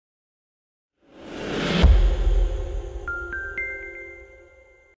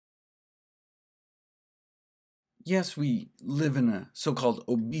Yes, we live in a so-called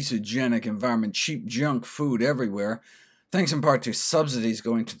obesogenic environment, cheap junk food everywhere, thanks in part to subsidies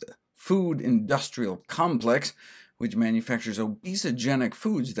going to the food industrial complex, which manufactures obesogenic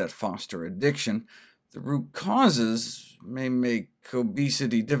foods that foster addiction. The root causes may make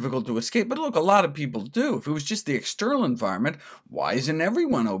obesity difficult to escape, but look, a lot of people do. If it was just the external environment, why isn't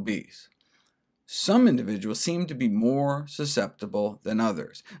everyone obese? Some individuals seem to be more susceptible than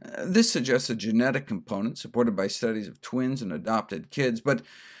others. This suggests a genetic component supported by studies of twins and adopted kids, but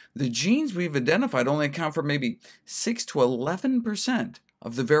the genes we've identified only account for maybe 6 to 11%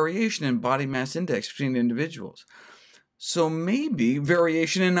 of the variation in body mass index between individuals. So maybe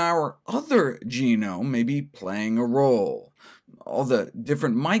variation in our other genome may be playing a role. All the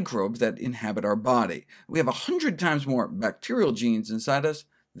different microbes that inhabit our body. We have 100 times more bacterial genes inside us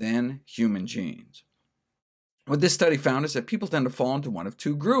than human genes. What this study found is that people tend to fall into one of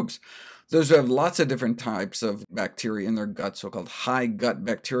two groups. Those who have lots of different types of bacteria in their gut, so-called high gut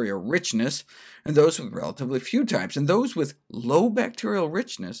bacteria richness, and those with relatively few types. And those with low bacterial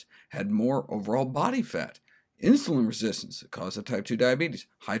richness had more overall body fat. Insulin resistance, the cause of type 2 diabetes,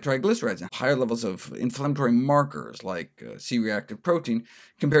 high triglycerides, and higher levels of inflammatory markers like C-reactive protein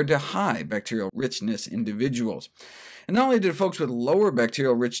compared to high bacterial richness individuals. And not only did folks with lower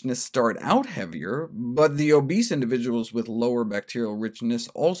bacterial richness start out heavier, but the obese individuals with lower bacterial richness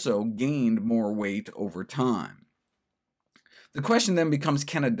also gained more weight over time. The question then becomes,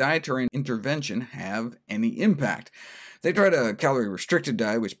 can a dietary intervention have any impact? They tried a calorie-restricted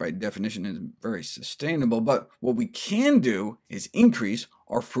diet, which by definition isn't very sustainable, but what we can do is increase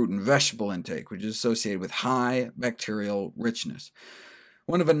our fruit and vegetable intake, which is associated with high bacterial richness.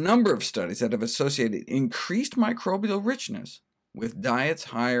 One of a number of studies that have associated increased microbial richness with diets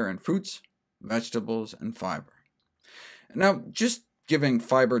higher in fruits, vegetables, and fiber. Now, just giving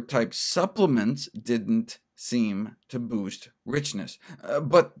fiber-type supplements didn't seem to boost richness,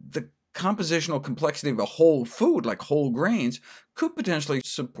 but the compositional complexity of a whole food, like whole grains, could potentially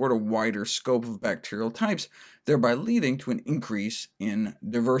support a wider scope of bacterial types, thereby leading to an increase in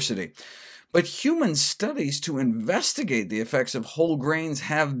diversity. But human studies to investigate the effects of whole grains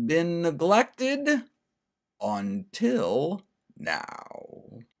have been neglected until now.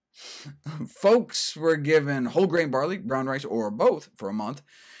 Folks were given whole grain barley, brown rice, or both for a month,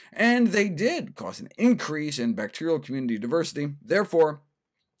 and they did cause an increase in bacterial community diversity. Therefore,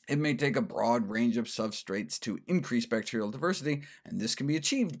 it may take a broad range of substrates to increase bacterial diversity, and this can be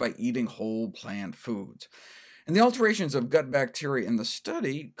achieved by eating whole plant foods. And the alterations of gut bacteria in the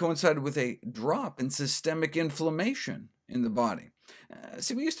study coincided with a drop in systemic inflammation in the body.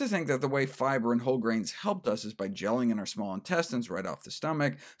 See, we used to think that the way fiber and whole grains helped us is by gelling in our small intestines right off the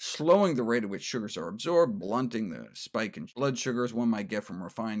stomach, slowing the rate at which sugars are absorbed, blunting the spike in blood sugars one might get from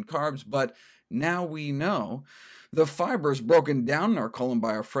refined carbs, but now we know the fiber is broken down in our colon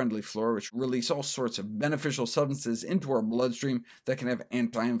by our friendly flora, which release all sorts of beneficial substances into our bloodstream that can have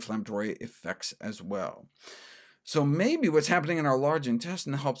anti-inflammatory effects as well. So maybe what's happening in our large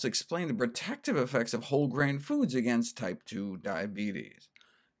intestine helps explain the protective effects of whole grain foods against type 2 diabetes.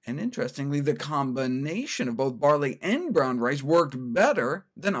 And interestingly, the combination of both barley and brown rice worked better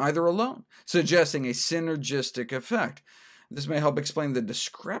than either alone, suggesting a synergistic effect. This may help explain the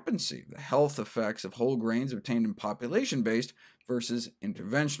discrepancy, the health effects of whole grains obtained in population-based versus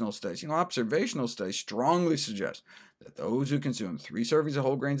interventional studies. Observational studies strongly suggest that those who consume 3 servings of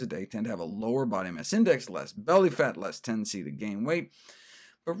whole grains a day tend to have a lower body mass index, less belly fat, less tendency to gain weight.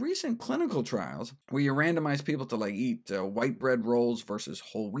 But recent clinical trials, where you randomize people to eat white bread rolls versus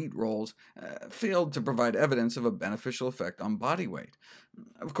whole wheat rolls, failed to provide evidence of a beneficial effect on body weight.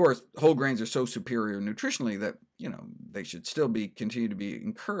 Of course, whole grains are so superior nutritionally that they should still continue to be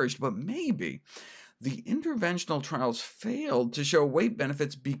encouraged, but maybe the interventional trials failed to show weight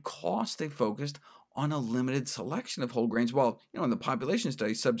benefits because they focused on a limited selection of whole grains, while in the population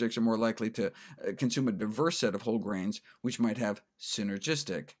study, subjects are more likely to consume a diverse set of whole grains, which might have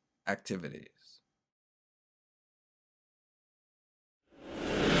synergistic activities.